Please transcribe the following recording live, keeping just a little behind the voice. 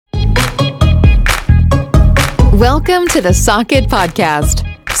Welcome to the Socket Podcast.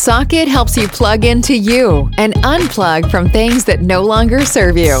 Socket helps you plug into you and unplug from things that no longer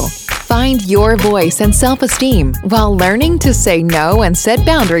serve you. Find your voice and self-esteem while learning to say no and set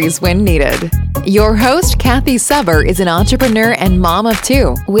boundaries when needed. Your host, Kathy Suber, is an entrepreneur and mom of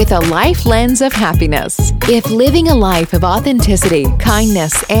two with a life lens of happiness. If living a life of authenticity,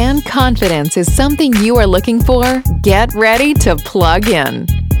 kindness, and confidence is something you are looking for, get ready to plug in.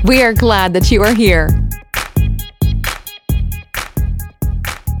 We are glad that you are here.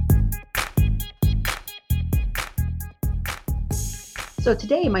 So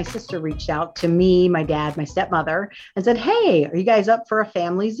today, my sister reached out to me, my dad, my stepmother, and said, "Hey, are you guys up for a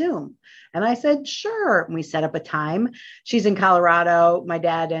family Zoom?" And I said, "Sure." And we set up a time. She's in Colorado. My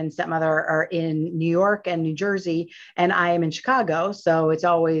dad and stepmother are in New York and New Jersey, and I am in Chicago. So it's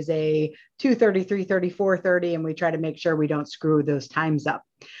always a 2:30, 3:30, 4:30, and we try to make sure we don't screw those times up.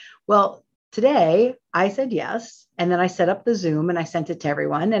 Well, today I said yes. And then I set up the Zoom and I sent it to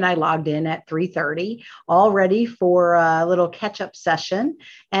everyone, and I logged in at 3:30, all ready for a little catch-up session,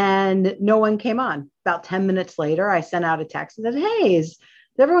 and no one came on. About 10 minutes later, I sent out a text and said, "Hey, did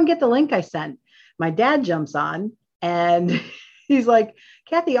everyone get the link I sent?" My dad jumps on and he's like,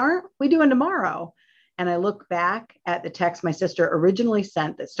 "Kathy, aren't we doing tomorrow?" And I look back at the text my sister originally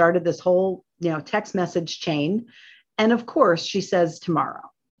sent that started this whole, text message chain. And of course, she says tomorrow.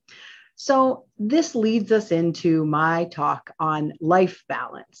 So this leads us into my talk on life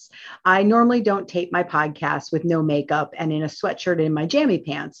balance. I normally don't tape my podcast with no makeup and in a sweatshirt in my jammy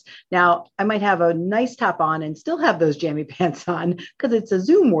pants. Now, I might have a nice top on and still have those jammy pants on because it's a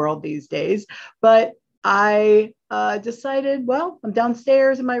Zoom world these days. But I decided, well, I'm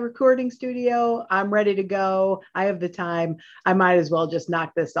downstairs in my recording studio. I'm ready to go. I have the time. I might as well just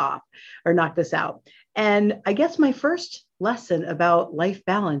knock this out. And I guess my first lesson about life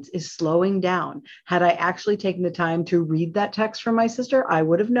balance is slowing down. Had I actually taken the time to read that text from my sister, I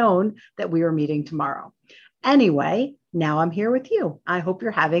would have known that we were meeting tomorrow. Anyway, now I'm here with you. I hope you're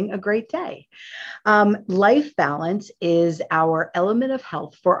having a great day. Life balance is our element of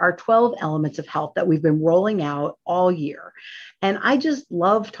health for our 12 elements of health that we've been rolling out all year. And I just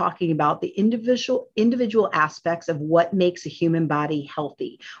love talking about the individual aspects of what makes a human body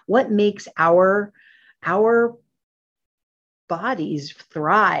healthy, what makes our bodies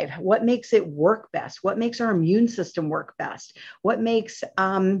thrive, what makes it work best, what makes our immune system work best, what makes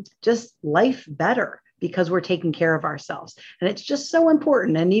just life better because we're taking care of ourselves. And it's just so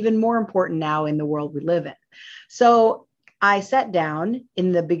important, and even more important now in the world we live in. So I sat down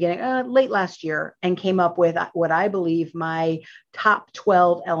in the beginning, late last year, and came up with what I believe my top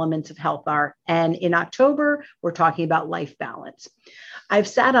 12 elements of health are. And in October, we're talking about life balance. I've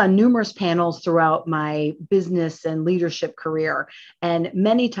sat on numerous panels throughout my business and leadership career. And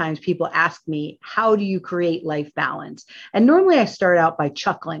many times people ask me, how do you create life balance? And normally I start out by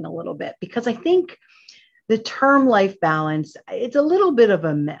chuckling a little bit because I think the term life balance, it's a little bit of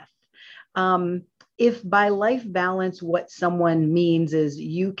a myth. If by life balance, what someone means is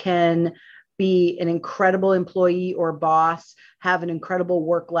you can be an incredible employee or boss, have an incredible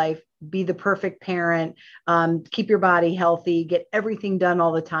work life, be the perfect parent, keep your body healthy, get everything done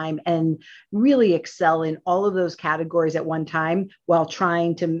all the time, and really excel in all of those categories at one time while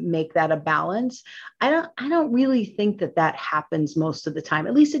trying to make that a balance. I don't really think that happens most of the time.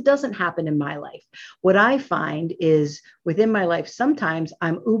 At least it doesn't happen in my life. What I find is within my life, sometimes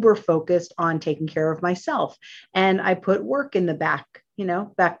I'm uber focused on taking care of myself, and I put work in the back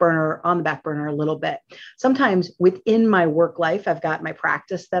burner a little bit. Sometimes within my work life, I've got my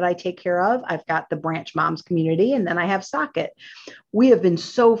practice that I take care of. I've got the Branch Moms community, and then I have Socket. We have been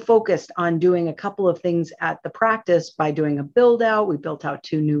so focused on doing a couple of things at the practice by doing a build out. We built out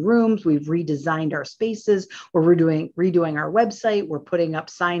 2 new rooms. We've redesigned our spaces. We're redoing our website. We're putting up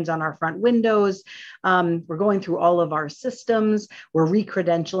signs on our front windows. We're going through all of our systems. We're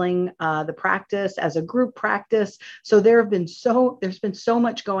re-credentialing the practice as a group practice. So there's been so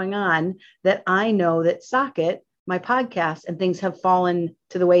much going on that I know that Socket, my podcast, and things have fallen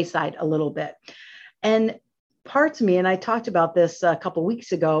to the wayside a little bit. And parts of me, and I talked about this a couple of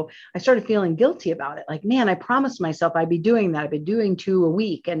weeks ago, I started feeling guilty about it. Like, man, I promised myself I'd be doing that. I've been doing 2 a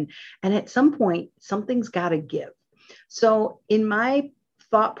week. And at some point, something's got to give. So in my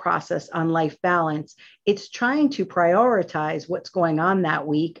thought process on life balance, it's trying to prioritize what's going on that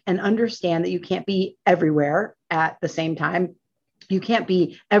week and understand that you can't be everywhere at the same time. You can't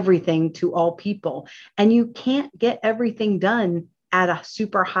be everything to all people, and you can't get everything done at a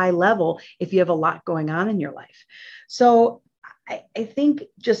super high level if you have a lot going on in your life. So I think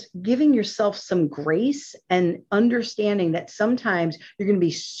just giving yourself some grace and understanding that sometimes you're going to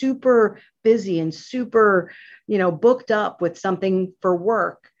be super busy and super, booked up with something for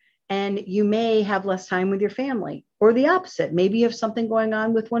work. And you may have less time with your family, or the opposite. Maybe you have something going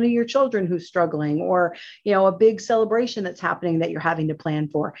on with one of your children who's struggling, or, a big celebration that's happening that you're having to plan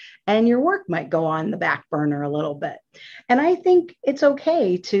for. And your work might go on the back burner a little bit. And I think it's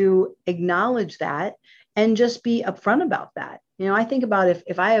okay to acknowledge that and just be upfront about that. I think about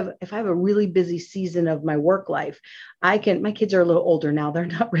if I have a really busy season of my work life, my kids are a little older now. They're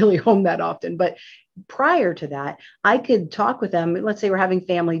not really home that often, but prior to that, I could talk with them. Let's say we're having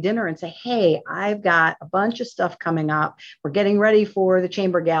family dinner and say, hey, I've got a bunch of stuff coming up. We're getting ready for the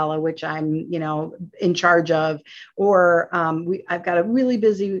Chamber Gala, which I'm, in charge of, or I've got a really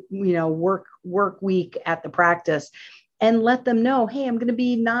busy, work week at the practice. And let them know, hey, I'm going to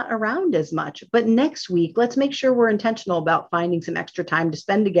be not around as much. But next week, let's make sure we're intentional about finding some extra time to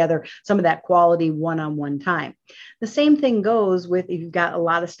spend together, some of that quality one-on-one time. The same thing goes with if you've got a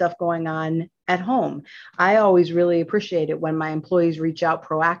lot of stuff going on at home. I always really appreciate it when my employees reach out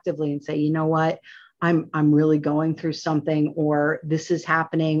proactively and say, you know what? I'm really going through something, or this is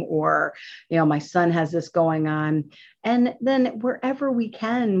happening, or, my son has this going on. And then wherever we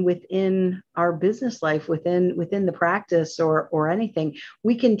can within our business life, within the practice or anything,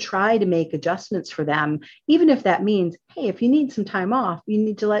 we can try to make adjustments for them, even if that means, hey, if you need some time off, you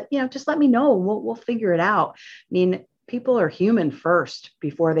need to just let me know. We'll figure it out. I mean, people are human first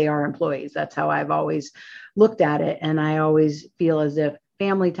before they are employees. That's how I've always looked at it. And I always feel as if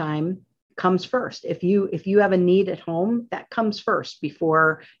family time comes first. If you have a need at home, that comes first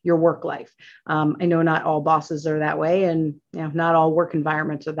before your work life. I know not all bosses are that way, and not all work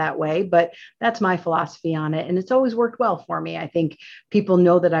environments are that way, but that's my philosophy on it. And it's always worked well for me. I think people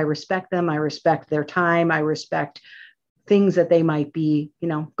know that I respect them. I respect their time. I respect things that they might be,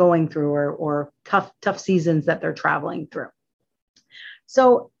 going through, or tough seasons that they're traveling through.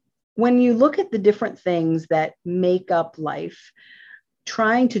 So when you look at the different things that make up life,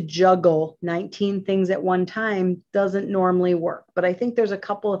 trying to juggle 19 things at one time doesn't normally work. But I think there's a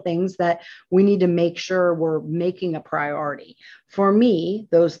couple of things that we need to make sure we're making a priority. For me,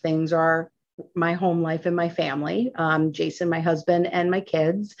 those things are my home life and my family, Jason, my husband, and my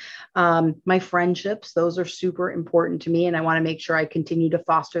kids, my friendships. Those are super important to me, and I want to make sure I continue to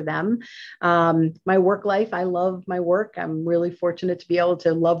foster them. My work life, I love my work. I'm really fortunate to be able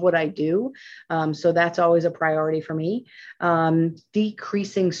to love what I do. So that's always a priority for me.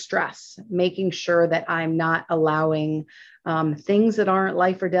 Decreasing stress, making sure that I'm not allowing things that aren't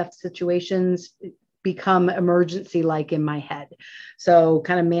life or death situations become emergency like in my head. So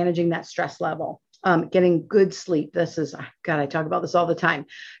kind of managing that stress level, getting good sleep. I talk about this all the time.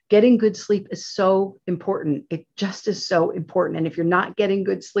 Getting good sleep is so important. It just is so important. And if you're not getting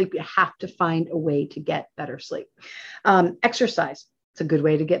good sleep, you have to find a way to get better sleep. Exercise. It's a good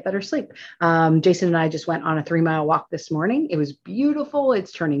way to get better sleep. Jason and I just went on a 3-mile walk this morning. It was beautiful.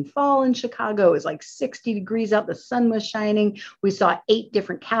 It's turning fall in Chicago. It was like 60 degrees out. The sun was shining. We saw 8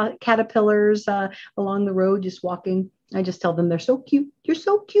 different caterpillars along the road just walking. I just tell them they're so cute. You're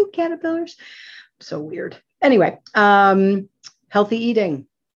so cute, caterpillars. So weird. Anyway, healthy eating.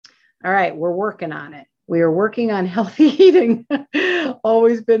 All right, we're working on it. We are working on healthy eating.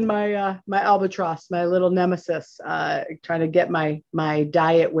 Always been my albatross, my little nemesis, trying to get my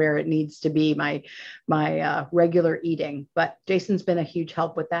diet where it needs to be, my regular eating. But Jason's been a huge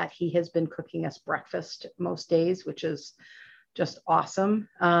help with that. He has been cooking us breakfast most days, which is just awesome.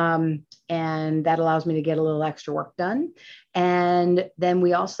 And that allows me to get a little extra work done. And then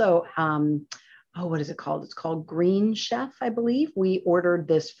we also, what is it called? It's called Green Chef, I believe. We ordered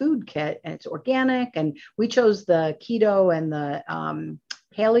this food kit, and it's organic, and we chose the keto and the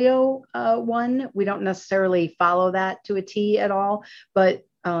paleo one. We don't necessarily follow that to a T at all, but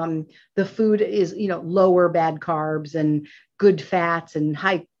the food is, lower bad carbs and good fats and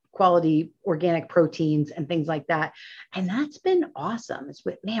high quality organic proteins and things like that. And that's been awesome.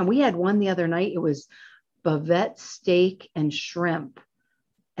 We had one the other night. It was bavette steak and shrimp,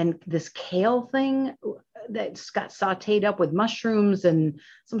 and this kale thing that's got sauteed up with mushrooms and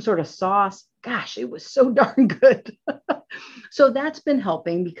some sort of sauce. Gosh, it was so darn good. So that's been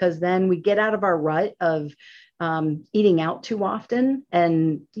helping, because then we get out of our rut of eating out too often.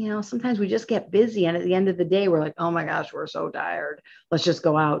 And, sometimes we just get busy. And at the end of the day, we're like, oh my gosh, we're so tired. Let's just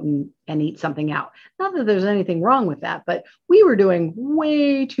go out and eat something out. Not that there's anything wrong with that, but we were doing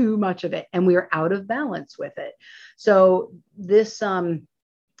way too much of it, and we were out of balance with it. So this,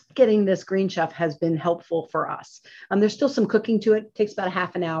 getting this Green Chef has been helpful for us. There's still some cooking to it. It takes about a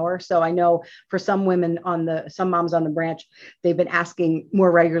half an hour. So I know for some women some moms on the branch, they've been asking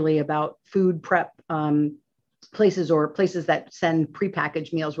more regularly about food prep places that send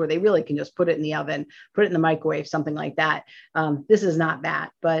prepackaged meals where they really can just put it in the oven, put it in the microwave, something like that. This is not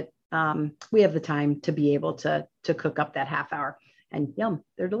that, but we have the time to be able to cook up that half hour. And yum,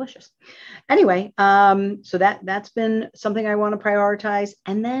 they're delicious. Anyway, so that's been something I want to prioritize.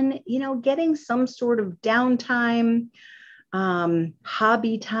 And then, getting some sort of downtime,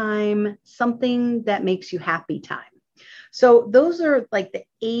 hobby time, something that makes you happy time. So those are like the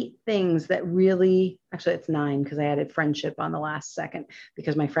 8 things that really, actually it's 9 because I added friendship on the last second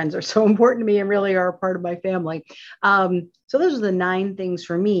because my friends are so important to me and really are a part of my family. So those are the 9 things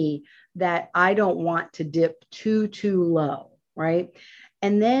for me that I don't want to dip too low. Right.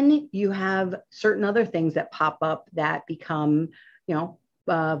 And then you have certain other things that pop up that become,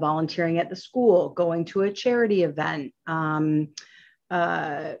 volunteering at the school, going to a charity event, going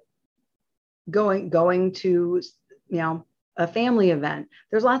to, a family event.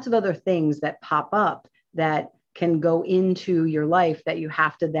 There's lots of other things that pop up that can go into your life that you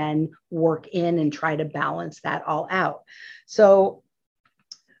have to then work in and try to balance that all out. So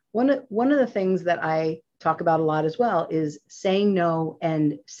one of the things that I talk about a lot as well is saying no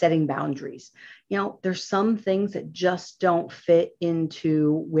and setting boundaries. There's some things that just don't fit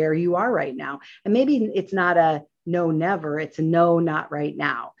into where you are right now. And maybe it's not a no, never, it's a no, not right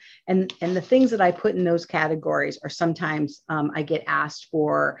now. And the things that I put in those categories are sometimes I get asked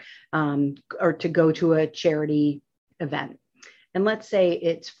for or to go to a charity event. And let's say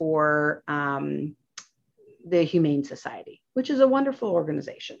it's for the Humane Society, which is a wonderful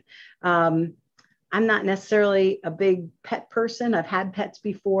organization. I'm not necessarily a big pet person. I've had pets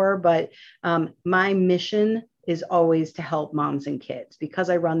before, but my mission is always to help moms and kids because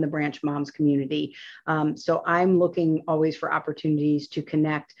I run the Branch Moms community. So I'm looking always for opportunities to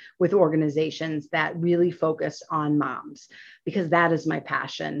connect with organizations that really focus on moms because that is my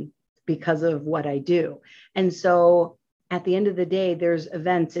passion because of what I do. And so at the end of the day, there's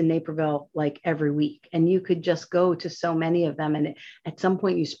events in Naperville like every week, and you could just go to so many of them. And at some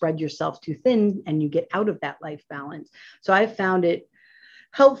point you spread yourself too thin and you get out of that life balance. So I've found it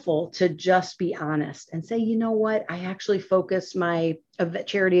helpful to just be honest and say, you know what, I actually focus my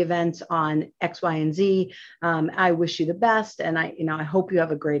charity events on X, Y, and Z. I wish you the best. And I hope you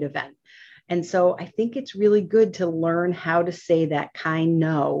have a great event. And so I think it's really good to learn how to say that kind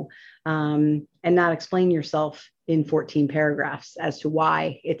no and not explain yourself in 14 paragraphs as to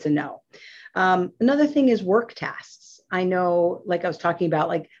why it's a no. Another thing is work tasks. I know, like I was talking about,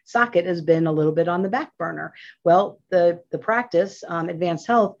 like Socket has been a little bit on the back burner. Well, the practice, Advanced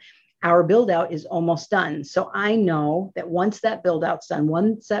Health, our build out is almost done. So I know that once that build out's done,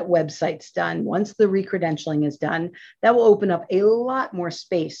 once that website's done, once the recredentialing is done, that will open up a lot more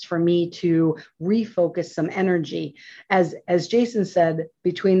space for me to refocus some energy. As Jason said,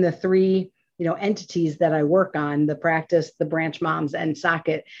 between the 3 entities that I work on, the practice, the Branch Moms, and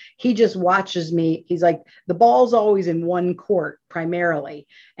Socket, he just watches me. He's like, the ball's always in one court primarily.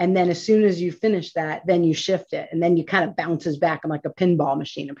 And then as soon as you finish that, then you shift it. And then you kind of bounces back. I'm like a pinball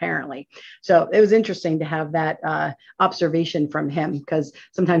machine, apparently. So it was interesting to have that observation from him, because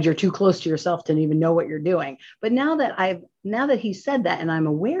sometimes you're too close to yourself to even know what you're doing. But now that he said that and I'm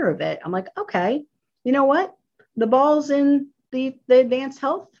aware of it, I'm like, okay, you know what? The ball's in the Advanced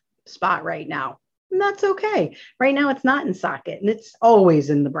Health spot right now. And that's okay. Right now it's not in Socket, and it's always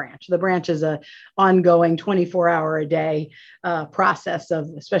in the branch. The branch is a ongoing 24-hour a day process of,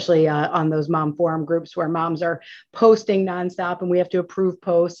 especially on those mom forum groups where moms are posting nonstop and we have to approve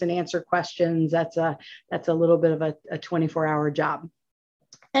posts and answer questions. That's a little bit of a 24-hour job.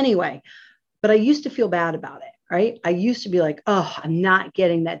 Anyway, but I used to feel bad about it. Right. I used to be like, oh, I'm not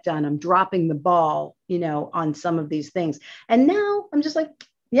getting that done. I'm dropping the ball, on some of these things. And now I'm just like,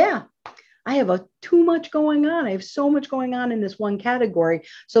 yeah, I have too much going on. I have so much going on in this one category.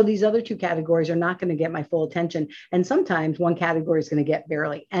 So these other 2 categories are not going to get my full attention. And sometimes one category is going to get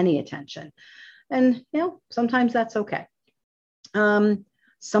barely any attention. And, sometimes that's okay.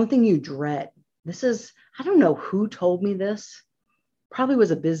 Something you dread. I don't know who told me this. Probably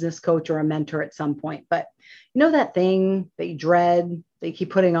was a business coach or a mentor at some point. But that thing that you dread, that you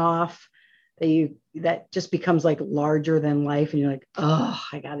keep putting off, that just becomes like larger than life. And you're like, oh,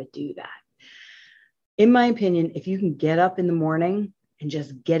 I got to do that. In my opinion, if you can get up in the morning and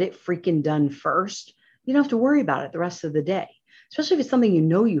just get it freaking done first, you don't have to worry about it the rest of the day, especially if it's something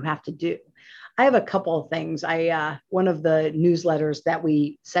you have to do. I have a couple of things. One of the newsletters that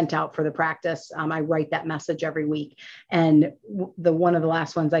we sent out for the practice, I write that message every week. And one of the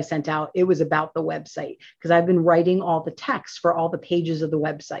last ones I sent out, it was about the website, because I've been writing all the text for all the pages of the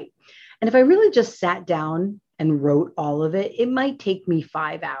website. And if I really just sat down and wrote all of it, it might take me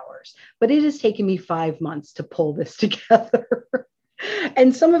 5 hours, but it has taken me 5 months to pull this together.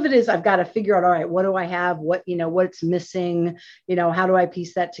 And some of it is I've got to figure out, all right, what do I have? What's missing? How do I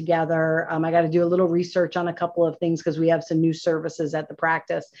piece that together? I got to do a little research on a couple of things because we have some new services at the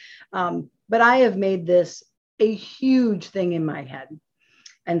practice. But I have made this a huge thing in my head.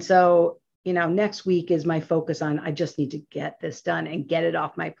 And so, next week is my focus on, I just need to get this done and get it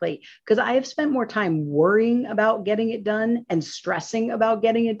off my plate, because I have spent more time worrying about getting it done and stressing about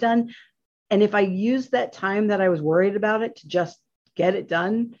getting it done. And if I use that time that I was worried about it to just get it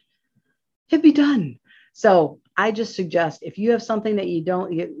done, it'd be done. So I just suggest, if you have something that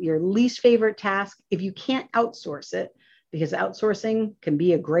your least favorite task, if you can't outsource it, because outsourcing can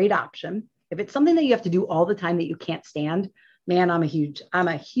be a great option. If it's something that you have to do all the time that you can't stand, man, I'm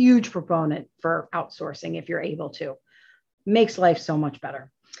a huge proponent for outsourcing if you're able to. Makes life so much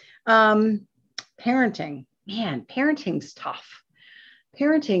better. Parenting, man, parenting's tough.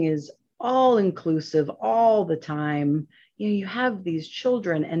 Parenting is all inclusive all the time. You have these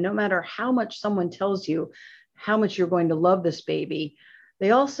children, and no matter how much someone tells you how much you're going to love this baby,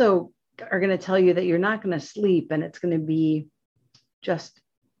 they also are going to tell you that you're not going to sleep, and it's going to be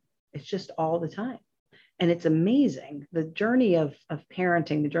it's just all the time. And it's amazing. The journey of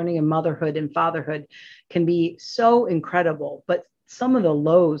parenting, the journey of motherhood and fatherhood can be so incredible, but some of the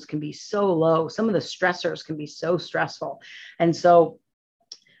lows can be so low. Some of the stressors can be so stressful. And so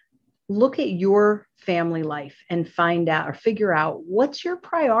look at your family life and find out or figure out what's your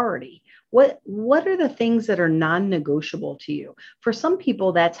priority. What are the things that are non-negotiable to you? For some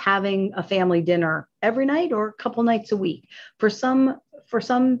people, that's having a family dinner every night or a couple nights a week. For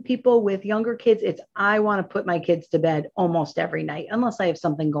some people with younger kids, it's I want to put my kids to bed almost every night, unless I have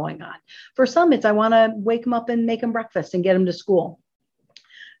something going on. For some, it's I want to wake them up and make them breakfast and get them to school.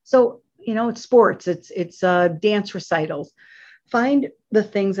 So, it's sports, it's dance recitals. Find the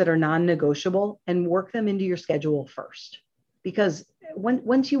things that are non-negotiable and work them into your schedule first. Because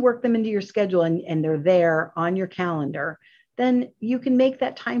once you work them into your schedule and they're there on your calendar, then you can make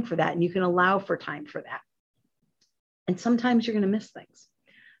that time for that, and you can allow for time for that. And sometimes you're going to miss things.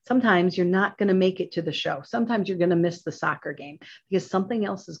 Sometimes you're not going to make it to the show. Sometimes you're going to miss the soccer game because something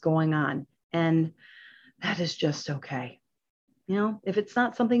else is going on. And that is just okay. If it's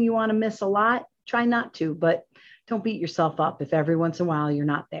not something you want to miss a lot, try not to, but don't beat yourself up if every once in a while you're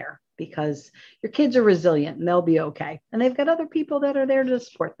not there, because your kids are resilient and they'll be okay. And they've got other people that are there to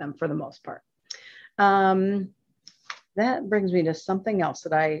support them for the most part. That brings me to something else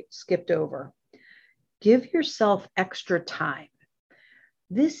that I skipped over. Give yourself extra time.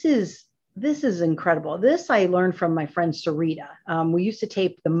 This is incredible. This I learned from my friend Sarita. We used to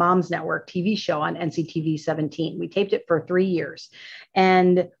tape the Moms Network TV show on NCTV 17. We taped it for 3 years.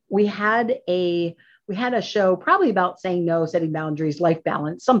 And we had a show probably about saying no, setting boundaries, life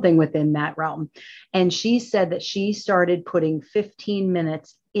balance, something within that realm. And she said that she started putting 15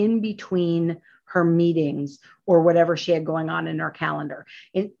 minutes in between her meetings or whatever she had going on in her calendar.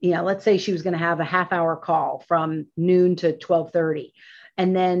 Let's say she was going to have a half-hour call from noon to 12:30,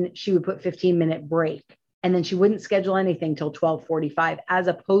 and then she would put 15-minute break, and then she wouldn't schedule anything till 12:45, as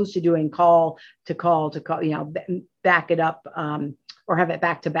opposed to doing call to call, back it up or have it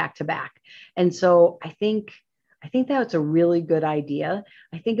back to back to back. And so I think that's a really good idea.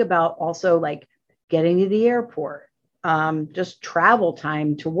 I think about also like getting to the airport, just travel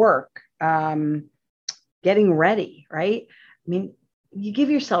time to work, getting ready, right? I mean, you give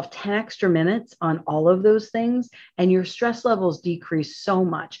yourself 10 extra minutes on all of those things and your stress levels decrease so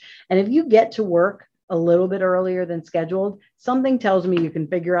much. And if you get to work a little bit earlier than scheduled, something tells me you can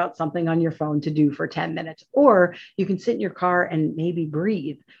figure out something on your phone to do for 10 minutes, or you can sit in your car and maybe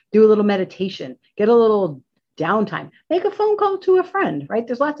breathe, do a little meditation, get a little downtime, make a phone call to a friend, right?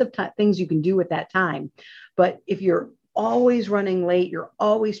 There's lots of things you can do with that time. But if you're always running late, you're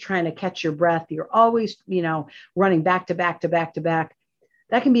always trying to catch your breath, you're always, running back to back to back to back,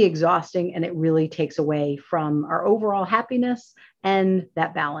 that can be exhausting, and it really takes away from our overall happiness and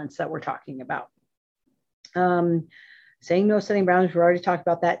that balance that we're talking about. Saying no, setting boundaries, we already talked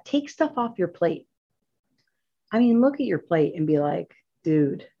about that. Take stuff off your plate. I mean, look at your plate and be like,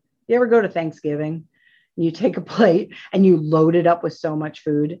 dude, you ever go to Thanksgiving and you take a plate and you load it up with so much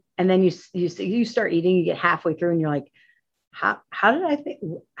food, and then you start eating, you get halfway through and you're like, how did I think,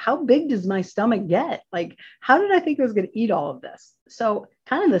 how big does my stomach get? Like, how did I think I was going to eat all of this? So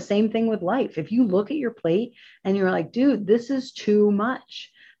kind of the same thing with life. If you look at your plate and you're like, dude, this is too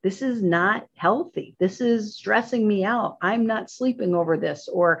much. This is not healthy. This is stressing me out. I'm not sleeping over this,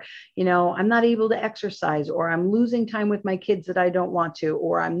 or, I'm not able to exercise, or I'm losing time with my kids that I don't want to,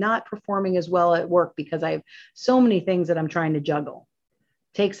 or I'm not performing as well at work because I have so many things that I'm trying to juggle.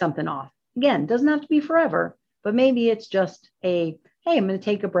 Take something off. Again, doesn't have to be forever, but maybe it's just hey, I'm going to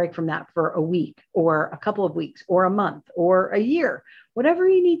take a break from that for a week or a couple of weeks or a month or a year, whatever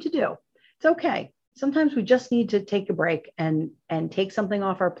you need to do. It's okay. Sometimes we just need to take a break and take something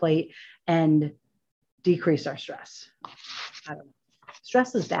off our plate and decrease our stress. I don't know.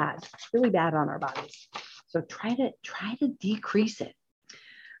 Stress is bad. It's really bad on our bodies. So try to decrease it.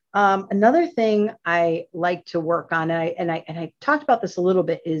 Another thing I like to work on, and I talked about this a little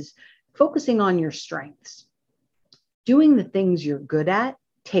bit, is focusing on your strengths. Doing the things you're good at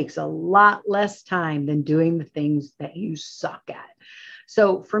takes a lot less time than doing the things that you suck at.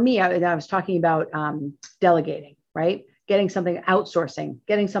 So for me, I was talking about delegating, right? Outsourcing,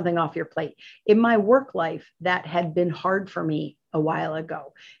 getting something off your plate. In my work life, that had been hard for me a while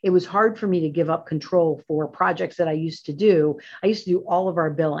ago. It was hard for me to give up control for projects that I used to do. I used to do all of our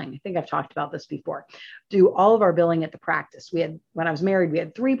billing. I think I've talked about this before. Do all of our billing at the practice. When I was married, we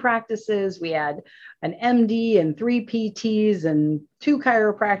had 3 practices. We had an MD and 3 PTs and 2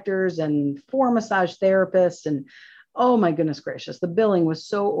 chiropractors and 4 massage therapists. And oh my goodness gracious, the billing was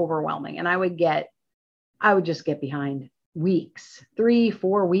so overwhelming. And I would just get behind weeks,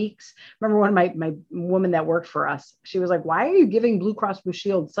 3-4 weeks. Remember when my woman that worked for us, she was like, why are you giving Blue Cross Blue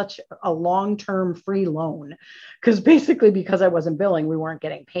Shield such a long-term free loan? Because I wasn't billing, we weren't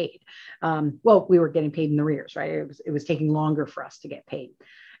getting paid. We were getting paid in arrears, right? It was taking longer for us to get paid.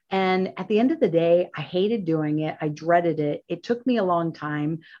 And at the end of the day, I hated doing it. I dreaded it. It took me a long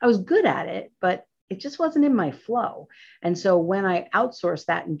time. I was good at it, but it just wasn't in my flow. And so when I outsourced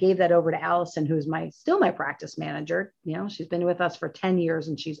that and gave that over to Allison, who's still my practice manager, she's been with us for 10 years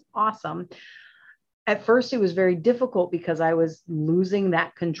and she's awesome. At first, it was very difficult because I was losing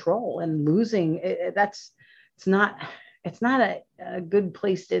that control and it's not a good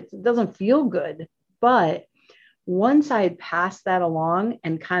place. It doesn't feel good. But once I had passed that along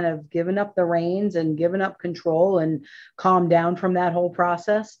and kind of given up the reins and given up control and calmed down from that whole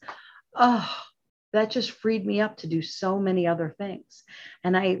process, that just freed me up to do so many other things.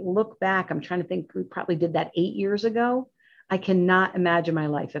 And I look back, I'm trying to think, we probably did that 8 years ago. I cannot imagine my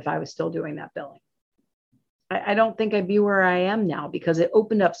life if I was still doing that billing. I don't think I'd be where I am now, because it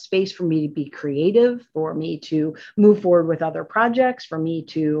opened up space for me to be creative, for me to move forward with other projects, for me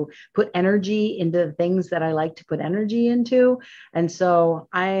to put energy into the things that I like to put energy into. And so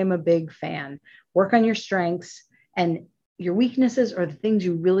I am a big fan. Work on your strengths, and your weaknesses are the things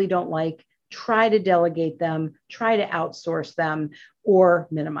you really don't like. Try to delegate them, try to outsource them, or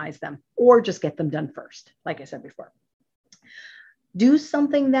minimize them, or just get them done first. Like I said before, do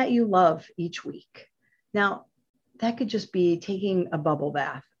something that you love each week. Now, that could just be taking a bubble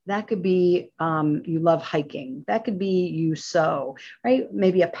bath. That could be you love hiking. That could be you sew, right?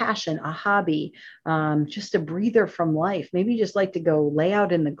 Maybe a passion, a hobby, just a breather from life. Maybe you just like to go lay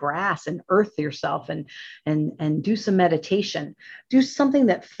out in the grass and earth yourself and do some meditation. Do something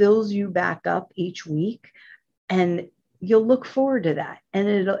that fills you back up each week, and you'll look forward to that. And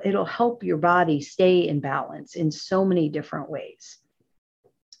it'll help your body stay in balance in so many different ways.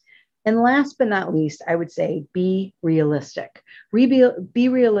 And last but not least, I would say be realistic. Be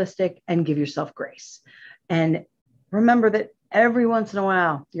realistic and give yourself grace. And remember that every once in a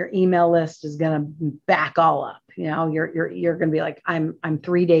while, your email list is going to back all up. You're going to be like, I'm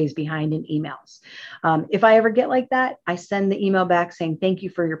 3 days behind in emails. If I ever get like that, I send the email back saying, thank you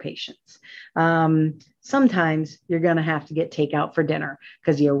for your patience. Sometimes you're going to have to get takeout for dinner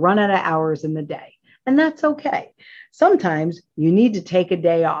because you run out of hours in the day. And that's okay. Sometimes you need to take a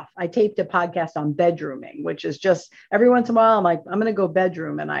day off. I taped a podcast on bedrooming, which is just every once in a while, I'm like, I'm going to go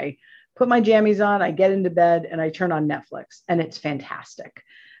bedroom, and I put my jammies on, I get into bed, and I turn on Netflix, and it's fantastic.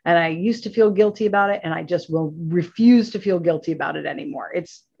 And I used to feel guilty about it, and I just will refuse to feel guilty about it anymore.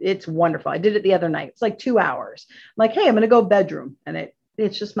 It's wonderful. I did it the other night. It's like 2 hours. I'm like, hey, I'm going to go bedroom. And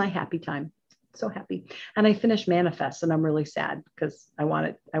it's just my happy time. So happy. And I finished Manifest, and I'm really sad because I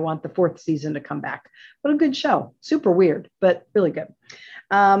want the 4th season to come back. What a good show. Super weird, but really good.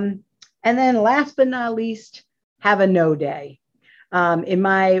 And then last but not least, have a no day. In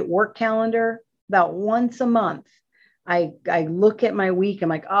my work calendar, about once a month, I look at my week, I'm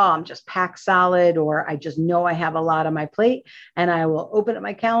like, oh, I'm just packed solid, or I just know I have a lot on my plate, and I will open up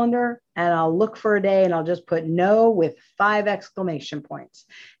my calendar and I'll look for a day and I'll just put no with 5 exclamation points.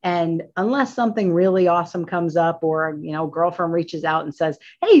 And unless something really awesome comes up, or, girlfriend reaches out and says,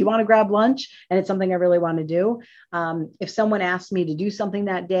 hey, you want to grab lunch? And it's something I really want to do. If someone asks me to do something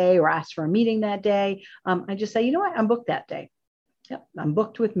that day or asks for a meeting that day, I just say, you know what, I'm booked that day. Yep, I'm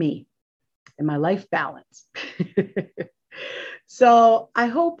booked with me and my life balance. So I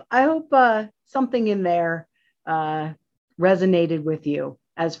hope something in there resonated with you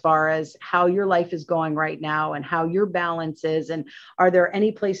as far as how your life is going right now and how your balance is. And are there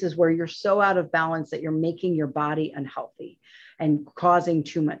any places where you're so out of balance that you're making your body unhealthy and causing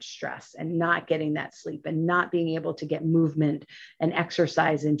too much stress and not getting that sleep and not being able to get movement and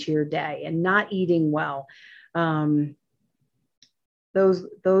exercise into your day and not eating well?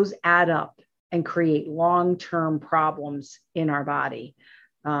 Those add up and create long-term problems in our body.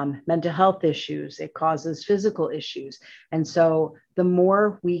 Mental health issues, it causes physical issues. And so the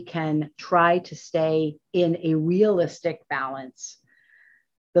more we can try to stay in a realistic balance,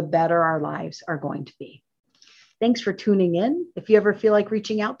 the better our lives are going to be. Thanks for tuning in. If you ever feel like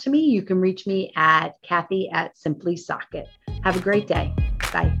reaching out to me, you can reach me at Kathy@SimplySocket. Have a great day.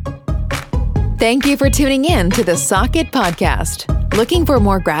 Bye. Thank you for tuning in to the Socket Podcast. Looking for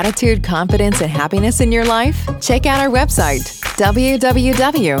more gratitude, confidence, and happiness in your life? Check out our website,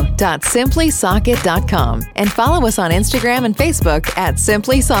 www.simplysocket.com, and follow us on Instagram and Facebook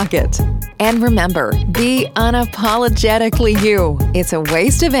 @SimplySocket. And remember, be unapologetically you. It's a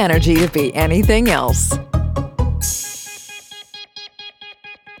waste of energy to be anything else.